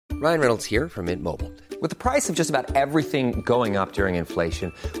Ryan Reynolds here from Mint Mobile. With the price of just about everything going up during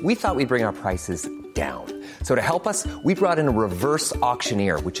inflation, we thought we'd bring our prices down. So to help us, we brought in a reverse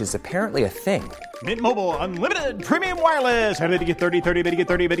auctioneer, which is apparently a thing. Mint Mobile Unlimited Premium Wireless. How to get 30, 30, bit to get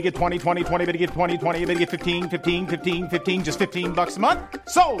 30, bit to get 20, 20, 20, bit to get 20, 20, bit to get 15, 15, 15, 15, just $15 a month?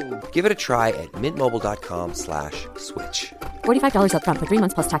 Sold! Give it a try at mintmobile.com/switch. $45 up front for 3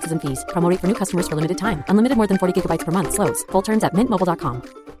 months plus taxes and fees. Promo rate for new customers for limited time. Unlimited more than 40 gigabytes per month. Slows full terms at mintmobile.com.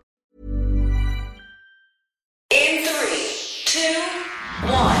 In 3, 2,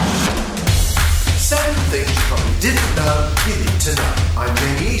 1. 7 things you probably didn't know you need to know. I'm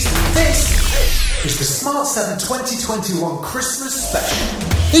Jamie East, and this is the Smart 7 2021 Christmas Special.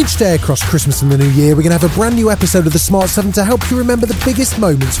 Each day across Christmas and the New Year, we're going to have a brand new episode of the Smart 7 to help you remember the biggest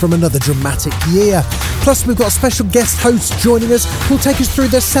moments from another dramatic year. Plus, we've got a special guest host joining us who'll take us through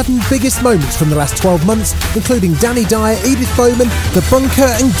the 7 biggest moments from the last 12 months, including Danny Dyer, Edith Bowman, The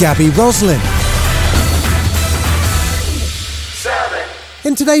Bunker and Gabby Roslin.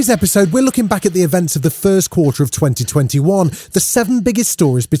 In today's episode, we're looking back at the events of the first quarter of 2021, the 7 biggest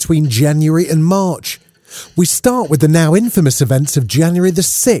stories between January and March. We start with the now infamous events of January the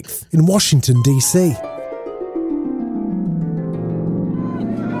 6th in Washington, D.C.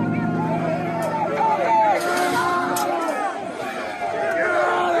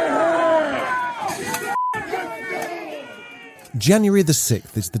 January the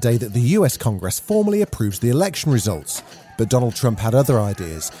 6th is the day that the US Congress formally approves the election results. But Donald Trump had other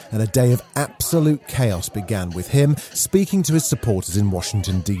ideas, and a day of absolute chaos began with him speaking to his supporters in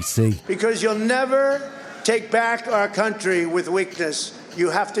Washington, D.C. Because you'll never take back our country with weakness. You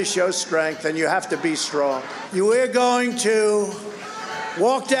have to show strength, and you have to be strong. We're going to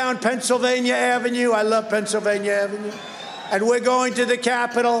walk down Pennsylvania Avenue. I love Pennsylvania Avenue. And we're going to the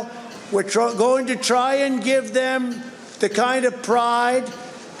Capitol. We're going to try and give them the kind of pride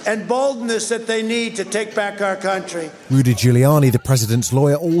and boldness that they need to take back our country. Rudy Giuliani, the president's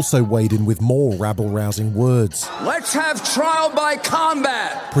lawyer, also weighed in with more rabble-rousing words. Let's have trial by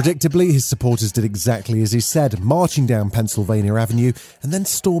combat. Predictably, his supporters did exactly as he said, marching down Pennsylvania Avenue and then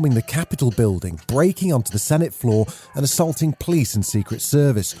storming the Capitol building, breaking onto the Senate floor and assaulting police and Secret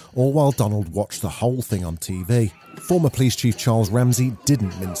Service, all while Donald watched the whole thing on TV. Former Police Chief Charles Ramsey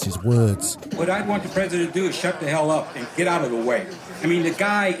didn't mince his words. What I want the president to do is shut the hell up and get out of the way. I mean, the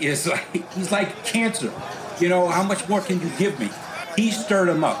guy is he's like cancer. You know, how much more can you give me? He stirred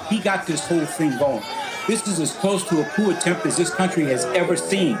him up. He got this whole thing going. This is as close to a coup attempt as this country has ever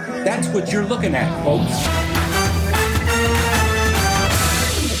seen. That's what you're looking at, folks.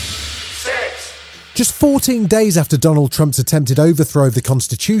 Just 14 days after Donald Trump's attempted overthrow of the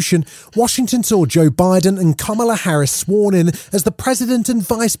Constitution, Washington saw Joe Biden and Kamala Harris sworn in as the President and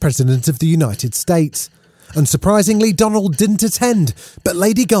Vice President of the United States. Unsurprisingly, Donald didn't attend, but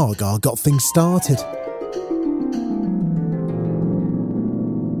Lady Gaga got things started.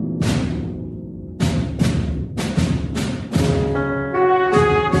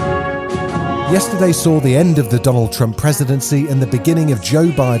 Yesterday saw the end of the Donald Trump presidency and the beginning of Joe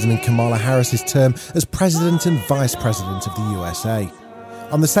Biden and Kamala Harris's term as President and Vice President of the USA.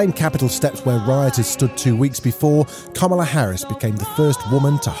 On the same Capitol steps where rioters stood 2 weeks before, Kamala Harris became the first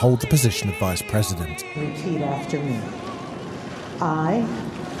woman to hold the position of Vice President. Repeat after me. I,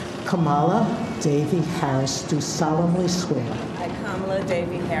 Kamala Davy Harris, do solemnly swear. I, Kamala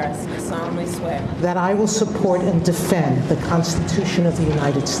Davy Harris, do solemnly swear. That I will support and defend the Constitution of the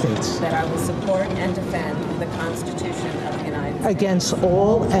United States. That I will support and defend the Constitution of the United States. Against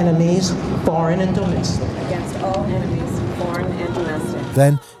all enemies, foreign and domestic. Against all enemies, foreign and domestic.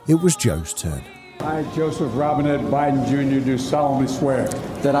 Then it was Joe's turn. I, Joseph Robinette Biden Jr., do solemnly swear.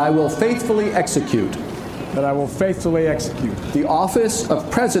 That I will faithfully execute. That I will faithfully execute. The office of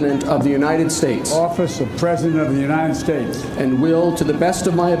President of the United States. Office of President of the United States. And will, to the best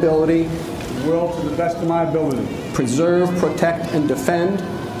of my ability. Will, to the best of my ability. Preserve, protect, and defend.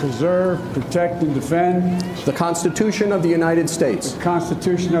 Preserve, protect, and defend. The Constitution of the United States. The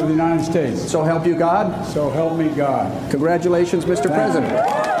Constitution of the United States. So help you God. So help me God. Congratulations, Mr. President.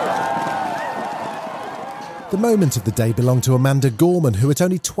 The moment of the day belonged to Amanda Gorman, who at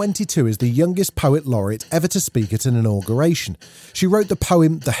only 22 is the youngest poet laureate ever to speak at an inauguration. She wrote the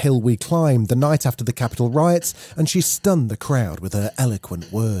poem The Hill We Climb the night after the Capitol riots, and she stunned the crowd with her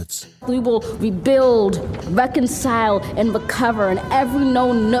eloquent words. We will rebuild, reconcile, and recover in every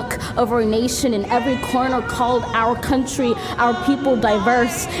known nook of our nation, in every corner called our country. Our people,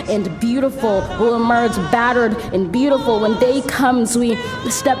 diverse and beautiful, will emerge battered and beautiful. When day comes, we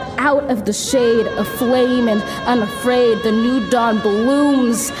step out of the shade, aflame and unafraid. The new dawn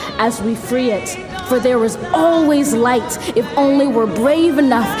blooms as we free it. For there is always light if only we're brave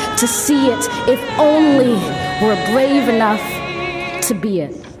enough to see it, if only we're brave enough to be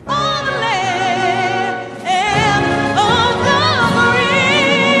it.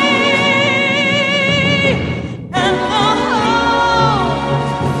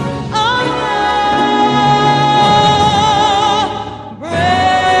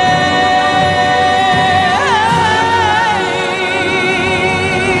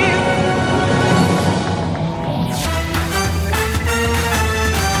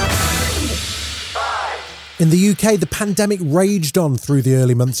 In the UK, the pandemic raged on through the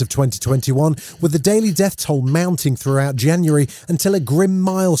early months of 2021, with the daily death toll mounting throughout January until a grim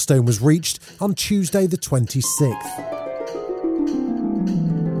milestone was reached on Tuesday the 26th.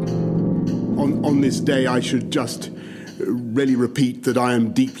 On this day, I should just really repeat that I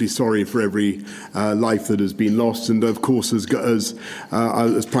am deeply sorry for every life that has been lost, and of course, as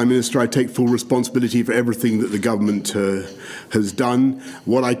Prime Minister, I take full responsibility for everything that the government has done.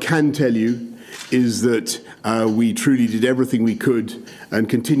 What I can tell you is that we truly did everything we could and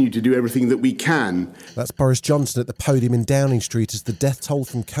continue to do everything that we can. That's Boris Johnson at the podium in Downing Street as the death toll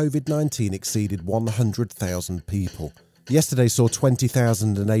from COVID-19 exceeded 100,000 people. Yesterday saw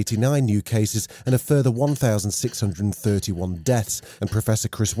 20,089 new cases and a further 1,631 deaths, and Professor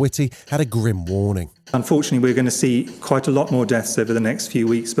Chris Whitty had a grim warning. Unfortunately, we're going to see quite a lot more deaths over the next few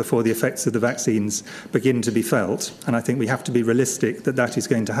weeks before the effects of the vaccines begin to be felt, and I think we have to be realistic that that is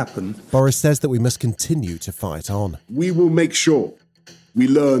going to happen. Boris says that we must continue to fight on. We will make sure we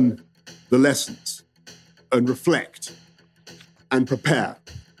learn the lessons and reflect and prepare.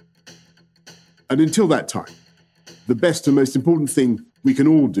 And until that time, the best and most important thing we can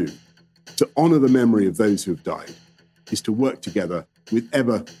all do to honour the memory of those who have died is to work together with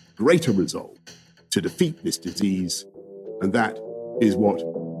ever greater resolve to defeat this disease, and that is what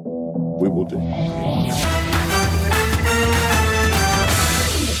we will do.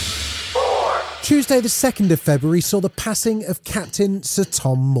 Tuesday the 2nd of February saw the passing of Captain Sir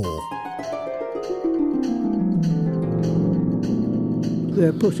Tom Moore.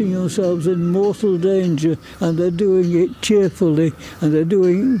 They're putting themselves in mortal danger, and they're doing it cheerfully, and they're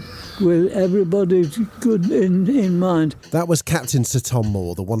doing with everybody's good in mind. That was Captain Sir Tom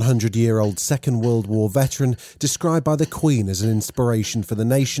Moore, the 100-year-old Second World War veteran, described by the Queen as an inspiration for the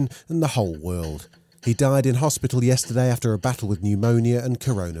nation and the whole world. He died in hospital yesterday after a battle with pneumonia and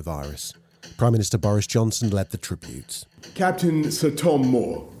coronavirus. Prime Minister Boris Johnson led the tributes. Captain Sir Tom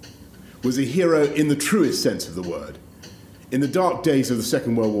Moore was a hero in the truest sense of the word. In the dark days of the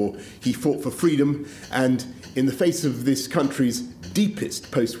Second World War, he fought for freedom, and in the face of this country's deepest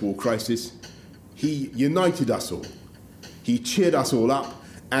post-war crisis, he united us all. He cheered us all up,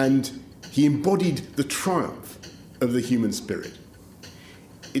 and he embodied the triumph of the human spirit.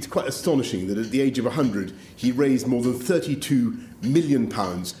 It's quite astonishing that at the age of 100, he raised more than £32 million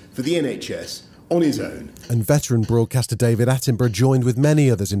for the NHS on his own. And veteran broadcaster David Attenborough joined with many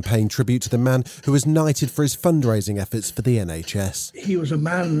others in paying tribute to the man who was knighted for his fundraising efforts for the NHS. He was a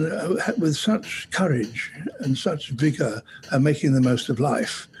man with such courage and such vigour and making the most of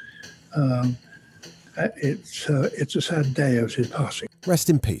life. It's a sad day of his passing. Rest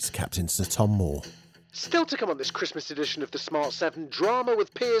in peace, Captain Sir Tom Moore. Still to come on this Christmas edition of the Smart 7, drama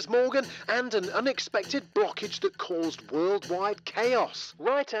with Piers Morgan and an unexpected blockage that caused worldwide chaos.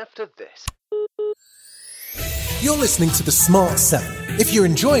 Right after this. You're listening to the Smart 7. If you're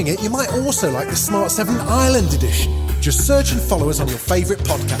enjoying it, you might also like the Smart 7 Ireland edition. Just search and follow us on your favourite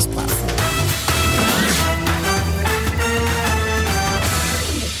podcast platform.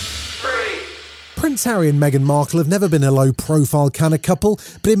 Prince Harry and Meghan Markle have never been a low-profile kind of couple,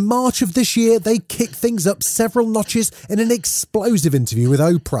 but in March of this year, they kicked things up several notches in an explosive interview with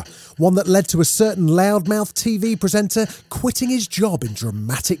Oprah, one that led to a certain loudmouth TV presenter quitting his job in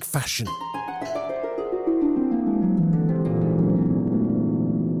dramatic fashion.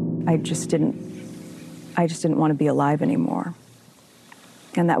 I just didn't want to be alive anymore.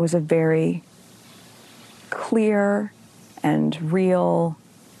 And that was a very clear and real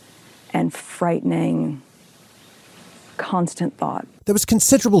and frightening, constant thought. There was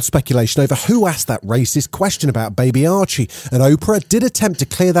considerable speculation over who asked that racist question about baby Archie, and Oprah did attempt to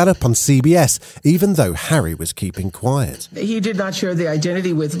clear that up on CBS, even though Harry was keeping quiet. He did not share the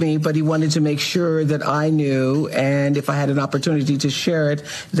identity with me, but he wanted to make sure that I knew, and if I had an opportunity to share it,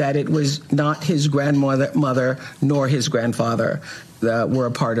 that it was not his grandmother nor his grandfather. were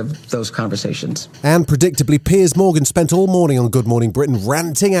a part of those conversations. And predictably, Piers Morgan spent all morning on Good Morning Britain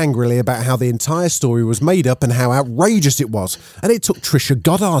ranting angrily about how the entire story was made up and how outrageous it was. And it took Trisha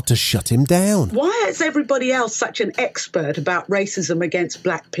Goddard to shut him down. Why is everybody else such an expert about racism against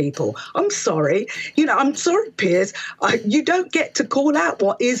black people? I'm sorry. I'm sorry, Piers. You don't get to call out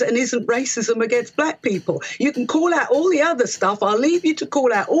what is and isn't racism against black people. You can call out all the other stuff. I'll leave you to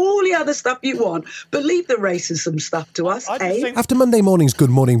call out all the other stuff you want, but leave the racism stuff to us, eh? After Monday morning's Good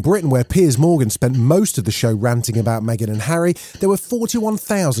Morning Britain, where Piers Morgan spent most of the show ranting about Meghan and Harry, there were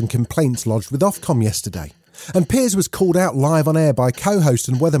 41,000 complaints lodged with Ofcom yesterday. And Piers was called out live on air by co-host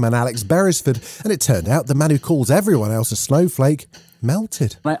and weatherman Alex Beresford, and it turned out the man who calls everyone else a snowflake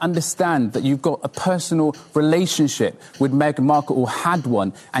melted. I understand that you've got a personal relationship with Meghan Markle, or had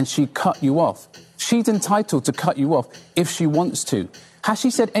one, and she cut you off. She's entitled to cut you off if she wants to. Has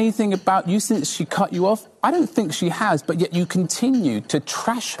she said anything about you since she cut you off? I don't think she has, but yet you continue to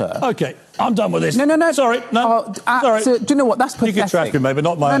trash her. OK, I'm done with this. No. Sorry, no. Sorry. Do you know what? That's pathetic. You can trash me, maybe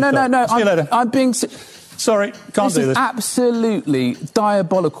not my own. No. See you later. I'm being... Sorry, can't do this. This is absolutely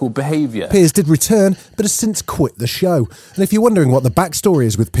diabolical behaviour. Piers did return, but has since quit the show. And if you're wondering what the backstory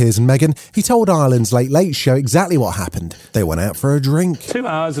is with Piers and Meghan, he told Ireland's Late Late Show exactly what happened. They went out for a drink. 2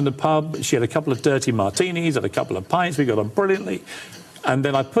 hours in the pub, she had a couple of dirty martinis, had a couple of pints, we got on brilliantly. And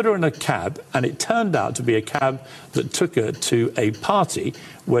then I put her in a cab, and it turned out to be a cab that took her to a party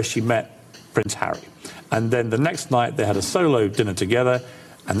where she met Prince Harry. And then the next night they had a solo dinner together,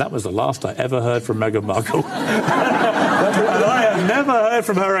 and that was the last I ever heard from Meghan Markle. And I have never heard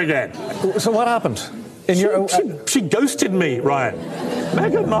from her again. So what happened? She ghosted me, Ryan.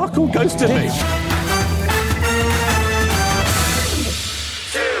 Meghan Markle ghosted me.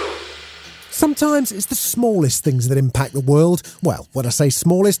 Sometimes it's the smallest things that impact the world. Well, when I say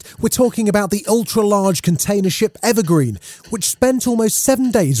smallest, we're talking about the ultra-large container ship Evergreen, which spent almost 7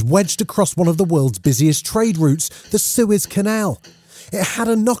 days wedged across one of the world's busiest trade routes, the Suez Canal. It had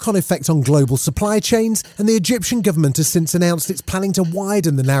a knock-on effect on global supply chains, and the Egyptian government has since announced it's planning to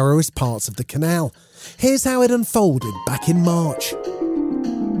widen the narrowest parts of the canal. Here's how it unfolded back in March.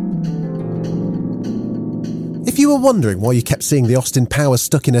 If you were wondering why you kept seeing the Austin Powers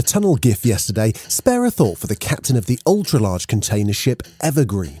stuck in a tunnel gif yesterday, spare a thought for the captain of the ultra-large container ship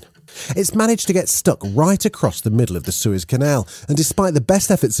Evergreen. It's managed to get stuck right across the middle of the Suez Canal, and despite the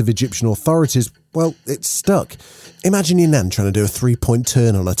best efforts of Egyptian authorities, well, it's stuck. Imagine your nan trying to do a 3-point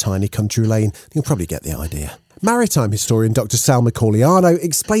turn on a tiny country lane. You'll probably get the idea. Maritime historian Dr. Sal Macaulay-Arno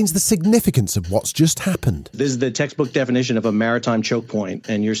explains the significance of what's just happened. This is the textbook definition of a maritime choke point,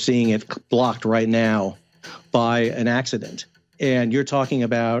 and you're seeing it blocked right now by an accident. And you're talking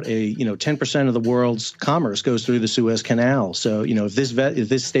about 10% of the world's commerce goes through the Suez Canal. So, if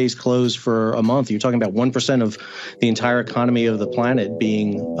this stays closed for a month, you're talking about 1% of the entire economy of the planet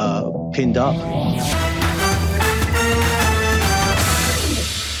being pinned up.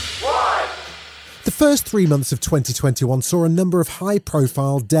 The first 3 months of 2021 saw a number of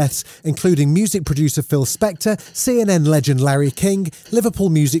high-profile deaths, including music producer Phil Spector, CNN legend Larry King, Liverpool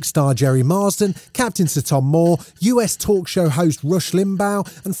music star Jerry Marsden, Captain Sir Tom Moore, US talk show host Rush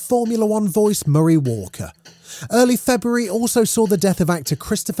Limbaugh, and Formula One voice Murray Walker. Early February also saw the death of actor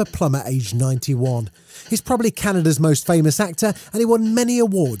Christopher Plummer, aged 91. He's probably Canada's most famous actor, and he won many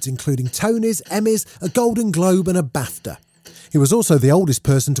awards, including Tonys, Emmys, a Golden Globe and a BAFTA. He was also the oldest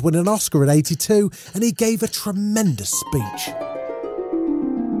person to win an Oscar at 82, and he gave a tremendous speech.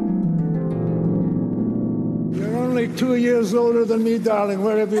 You're only 2 years older than me, darling.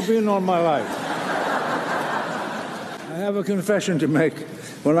 Where have you been all my life? I have a confession to make.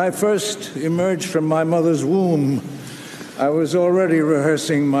 When I first emerged from my mother's womb, I was already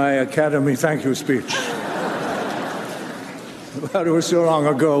rehearsing my Academy thank you speech. But it was so long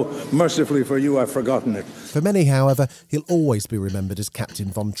ago, mercifully for you, I've forgotten it. For many, however, he'll always be remembered as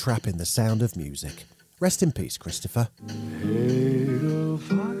Captain Von Trapp in The Sound of Music. Rest in peace, Christopher. Edelweiss,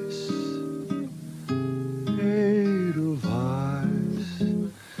 Edelweiss,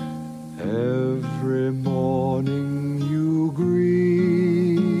 every morning you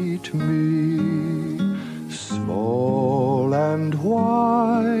greet me, small and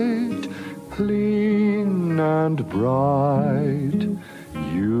white, clean and bright,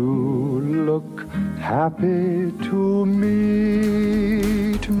 you look happy to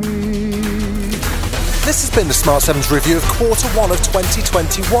meet me. This has been the Smart 7's review of Q1 of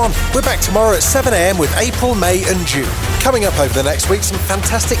 2021. We're back tomorrow at 7 a.m. with April, May and June. Coming up over the next week, some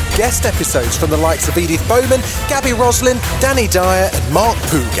fantastic guest episodes from the likes of Edith Bowman, Gabby Roslin, Danny Dyer and Mark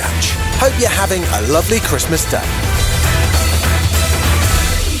Pugach. Hope you're having a lovely Christmas day.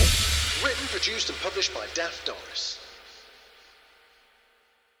 Written, produced and published by Daft Doris.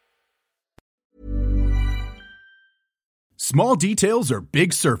 Small details or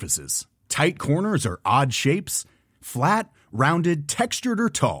big surfaces, tight corners or odd shapes, flat, rounded, textured, or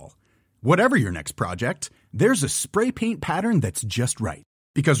tall. Whatever your next project, there's a spray paint pattern that's just right.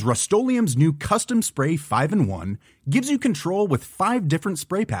 Because Rust-Oleum's new Custom Spray 5-in-1 gives you control with 5 different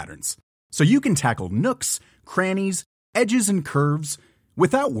spray patterns. So you can tackle nooks, crannies, edges, and curves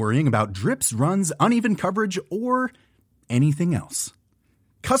without worrying about drips, runs, uneven coverage, or anything else.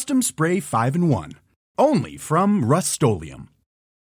 Custom Spray 5-in-1. Only from Rust-Oleum.